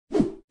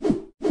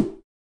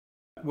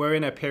We're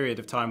in a period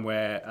of time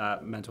where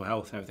mental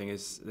health and everything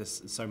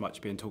there's so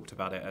much being talked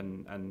about it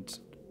and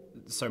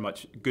so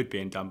much good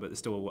being done, but there's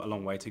still a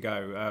long way to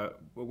go.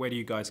 Where do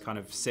you guys kind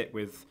of sit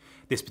with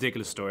this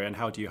particular story, and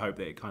how do you hope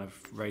that it kind of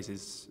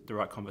raises the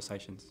right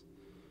conversations?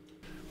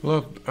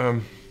 Well,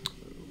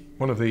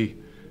 one of the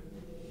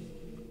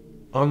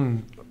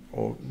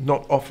or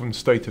not often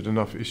stated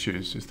enough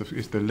issues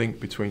is the link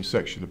between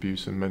sexual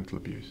abuse and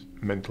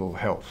mental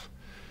health.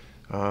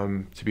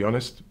 To be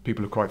honest,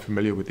 people are quite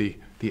familiar with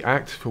the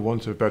act, for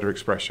want of a better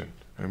expression,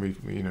 and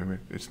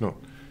it's not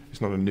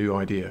a new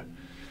idea.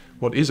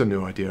 What is a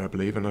new idea, I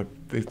believe, and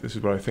this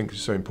is what I think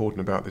is so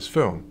important about this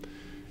film,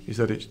 is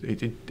that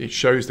it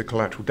shows the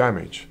collateral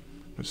damage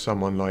that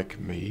someone like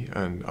me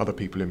and other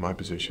people in my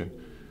position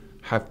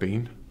have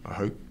been, I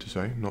hope to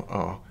say, not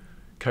are,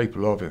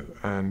 capable of it,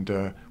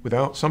 and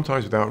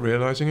sometimes without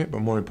realising it, but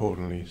more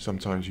importantly,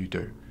 sometimes you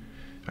do,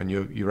 and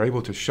you're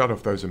able to shut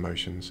off those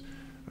emotions,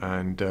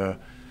 and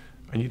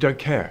you don't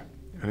care,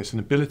 and it's an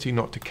ability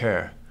not to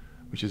care,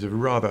 which is a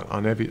rather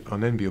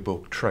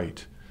unenviable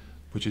trait,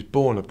 which is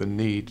born of the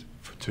need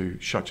to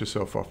shut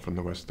yourself off from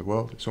the rest of the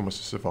world. It's almost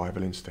a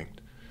survival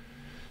instinct.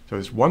 So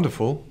it's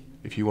wonderful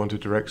if you want to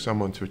direct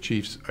someone to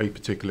achieve a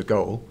particular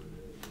goal,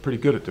 pretty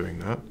good at doing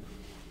that,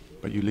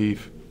 but you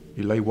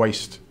lay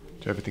waste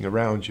to everything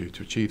around you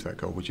to achieve that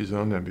goal, which is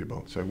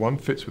unenviable. So one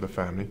fits with a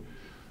family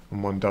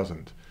and one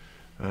doesn't.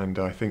 And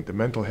I think the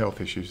mental health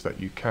issues that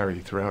you carry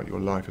throughout your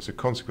life as a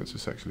consequence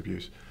of sexual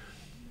abuse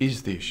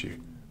is the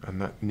issue,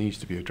 and that needs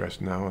to be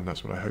addressed now, and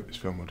that's what I hope this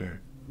film will do.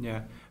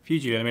 Yeah. For you,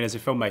 Julian, I mean, as a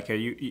filmmaker,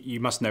 you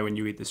must know when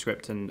you read the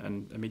script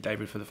and meet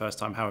David for the first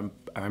time how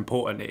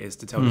important it is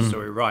to tell the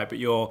story right, but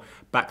you're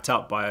backed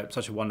up by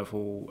such a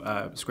wonderful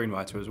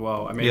screenwriter as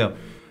well. I mean, yeah.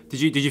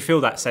 Did you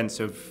feel that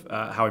sense of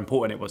how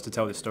important it was to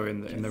tell this story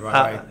in the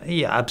right way?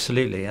 Yeah,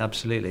 absolutely.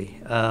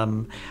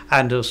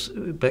 And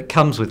also, but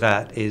comes with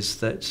that is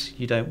that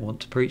you don't want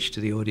to preach to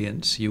the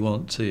audience.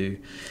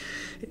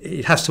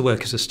 It has to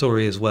work as a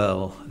story as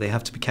well. They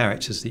have to be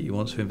characters that you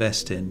want to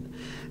invest in,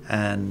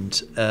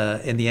 and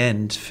in the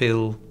end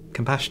feel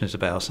compassionate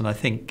about. And I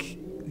think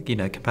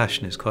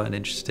compassion is quite an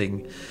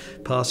interesting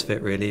part of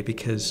it, really,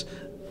 because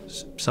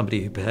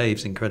somebody who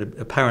behaves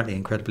apparently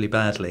incredibly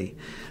badly,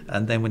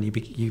 and then when you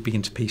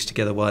begin to piece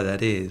together why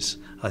that is,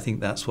 I think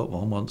that's what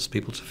one wants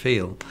people to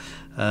feel.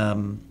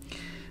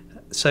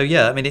 So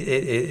yeah, I mean,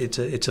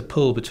 it's a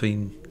pull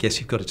between,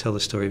 yes, you've got to tell the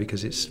story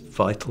because it's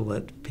vital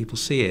that people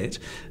see it,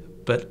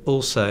 but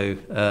also,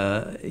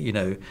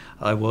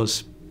 I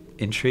was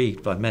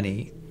intrigued by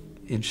many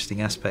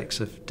interesting aspects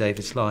of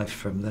David's life,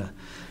 from the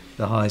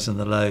highs and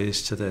the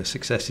lows to the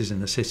successes in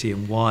the city,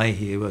 and why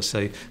he was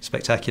so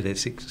spectacularly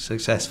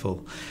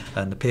successful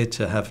and appeared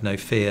to have no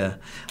fear,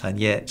 and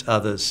yet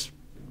others,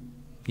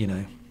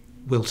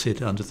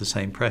 wilted under the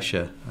same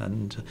pressure,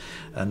 and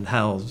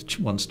how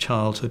one's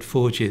childhood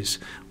forges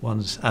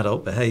one's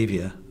adult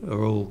behaviour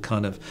are all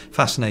kind of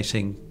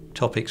fascinating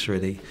topics,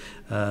 really,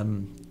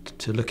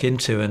 to look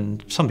into,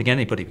 and something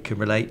anybody can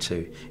relate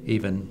to,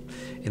 even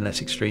in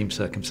less extreme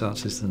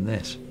circumstances than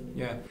this.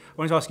 Yeah. I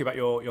wanted to ask you about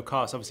your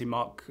cast. Obviously,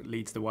 Mark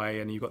leads the way,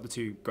 and you've got the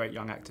two great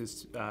young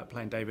actors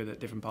playing David at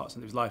different parts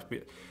of his life.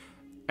 But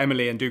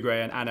Emily and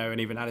Dougray and Anna and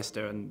even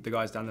Alistair and the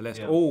guys down the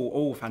list,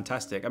 all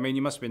fantastic. I mean,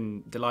 you must have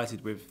been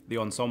delighted with the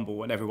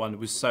ensemble, and everyone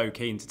was so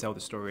keen to tell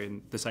the story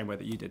in the same way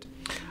that you did.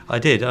 I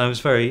did. I was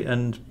very,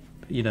 and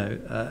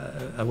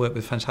I worked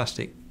with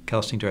fantastic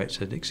casting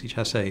director Dixie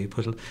Chassé, who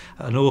put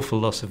an awful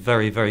lot of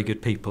very, very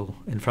good people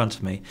in front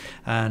of me,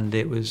 and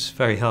it was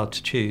very hard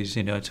to choose,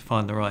 to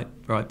find the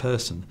right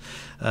person.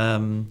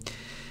 And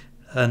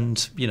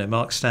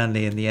Mark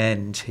Stanley, in the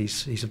end,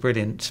 he's a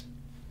brilliant,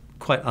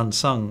 quite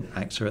unsung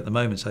actor at the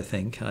moment. I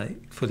think I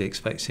fully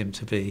expect him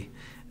to be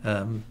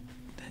a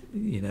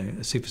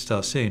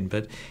superstar soon,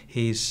 but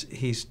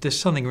there's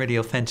something really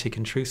authentic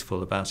and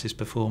truthful about his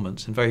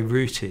performance, and very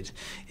rooted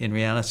in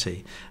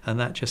reality, and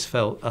that just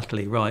felt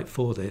utterly right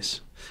for this.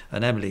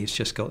 And Emily's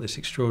just got this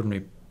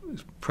extraordinary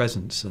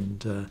presence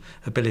and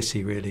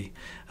ability, really,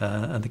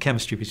 and the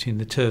chemistry between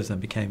the two of them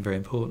became very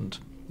important.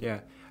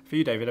 Yeah. For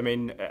you, David, I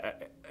mean,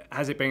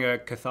 has it been a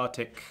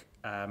cathartic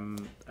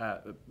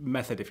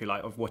method, if you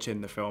like, of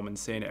watching the film and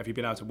seeing it? Have you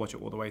been able to watch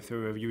it all the way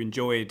through? Have you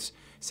enjoyed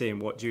seeing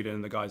what Julian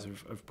and the guys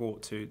have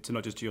brought to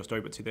not just to your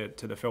story, but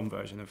to the film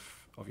version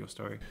of your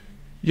story?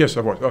 Yes,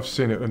 I've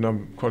seen it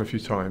quite a few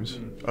times.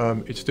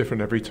 It's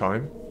different every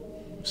time.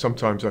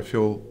 Sometimes I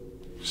feel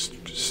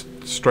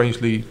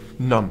strangely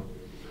numb.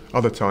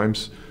 Other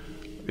times,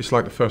 it's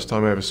like the first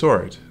time I ever saw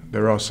it.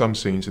 There are some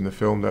scenes in the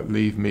film that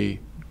leave me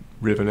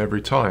riven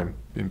every time.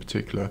 In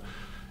particular,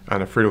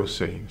 Anna Friel's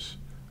scenes.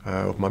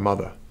 Of my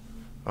mother.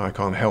 I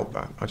can't help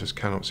that. I just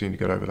cannot seem to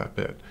get over that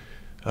bit.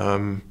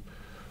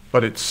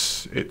 But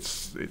it's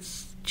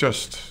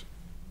just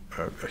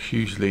a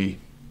hugely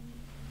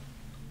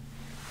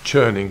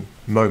churning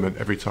moment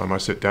every time I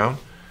sit down.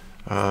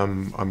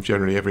 I'm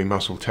generally, every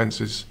muscle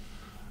tenses,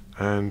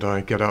 and I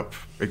get up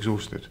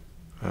exhausted.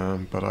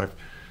 But I've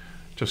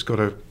just got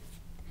to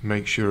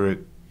make sure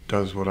it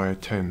does what I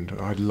intend.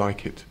 I'd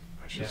like it,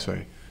 I should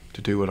say,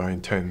 to do what I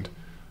intend,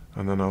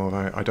 and then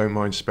I don't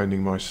mind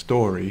spending my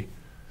story,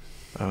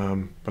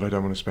 but I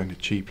don't want to spend it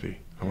cheaply.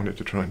 I want it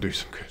to try and do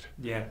some good.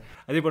 Yeah,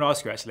 I did want to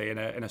ask you actually, in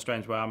a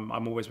strange way,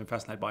 I'm always been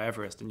fascinated by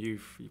Everest, and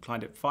you've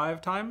climbed it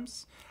 5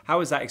 times. How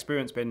has that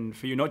experience been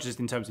for you, not just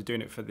in terms of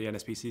doing it for the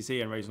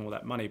NSPCC and raising all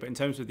that money, but in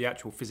terms of the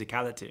actual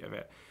physicality of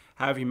it?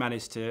 How have you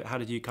managed to, how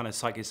did you kind of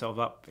psych yourself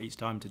up each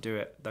time to do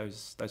it,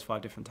 those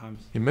 5 different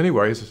times? In many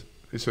ways,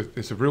 it's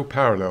a real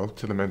parallel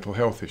to the mental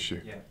health issue.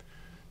 Yeah.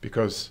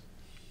 Because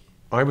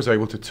I was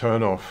able to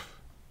turn off,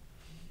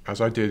 as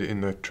I did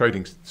in the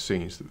trading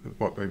scenes,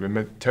 what they were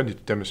intended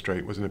to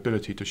demonstrate was an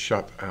ability to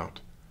shut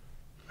out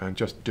and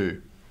just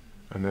do.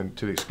 And then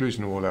to the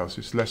exclusion of all else,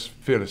 it's less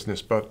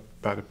fearlessness, but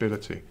that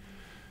ability.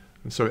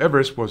 And so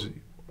Everest was,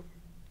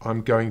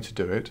 I'm going to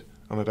do it,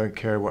 and I don't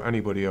care what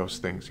anybody else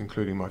thinks,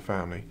 including my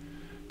family.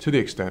 To the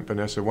extent,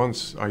 Vanessa,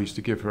 once I used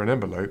to give her an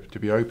envelope to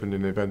be opened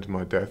in the event of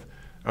my death,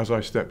 as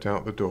I stepped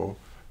out the door,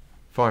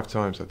 5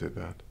 times I did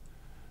that.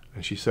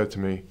 And she said to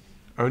me,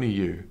 only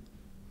you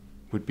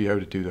would be able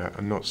to do that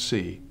and not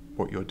see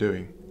what you're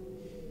doing.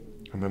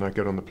 And then I'd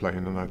get on the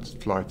plane and I'd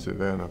fly to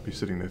there and I'd be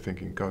sitting there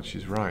thinking, God,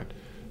 she's right,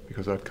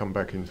 because I'd come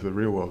back into the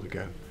real world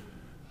again.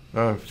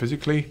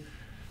 Physically,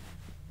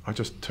 I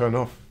just turn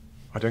off.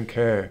 I don't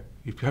care.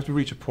 You have to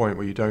reach a point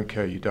where you don't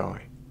care, you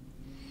die.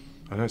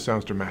 I know it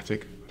sounds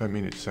dramatic, I don't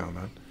mean it to sound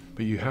that,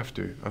 but you have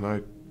to.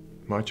 And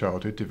my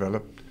childhood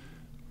developed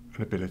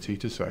an ability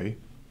to say,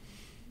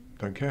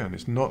 don't care, and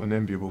it's not an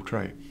enviable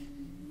trait.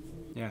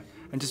 Yeah,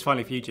 and just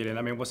finally for you, Julian,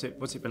 I mean, what's it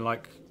been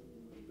like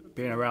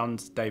being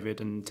around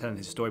David and telling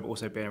his story, but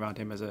also being around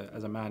him as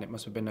a man? It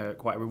must have been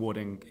quite a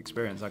rewarding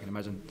experience, I can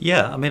imagine.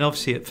 Yeah, I mean,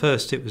 obviously at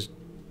first it was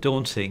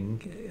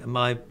daunting.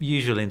 My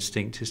usual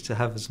instinct is to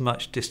have as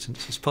much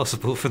distance as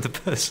possible from the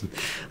person,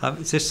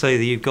 just so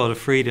that you've got a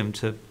freedom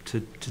to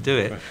do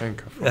it. I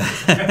think.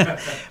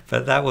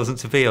 But that wasn't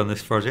to be on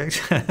this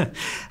project. And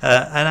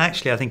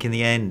actually, I think in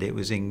the end it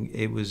was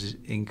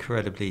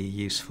incredibly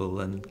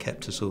useful and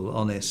kept us all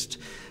honest.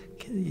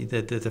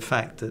 The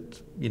fact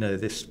that, you know,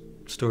 this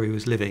story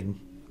was living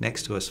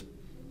next to us,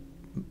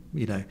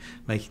 you know,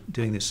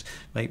 doing this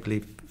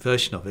make-believe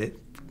version of it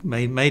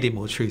made it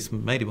more truthful,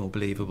 made it more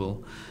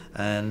believable,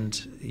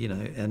 and, you know,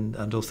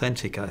 and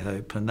authentic, I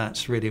hope, and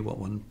that's really what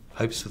one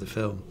hopes for the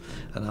film,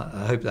 and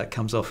I hope that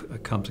comes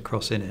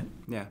across in it.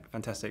 Yeah,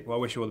 fantastic. Well,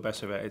 I wish you all the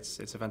best with it.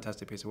 It's a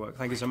fantastic piece of work.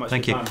 Thank you so much.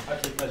 Thank for your you. time.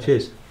 Absolute pleasure.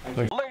 Cheers.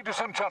 Ladies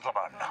and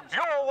gentlemen,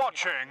 you're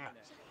watching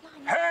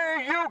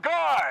Hey You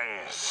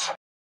Guys!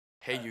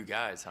 Hey You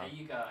Guys, huh? Hey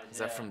You Guys. Is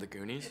that from the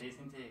Goonies? It is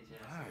indeed, yes.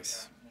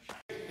 Nice.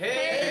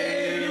 Hey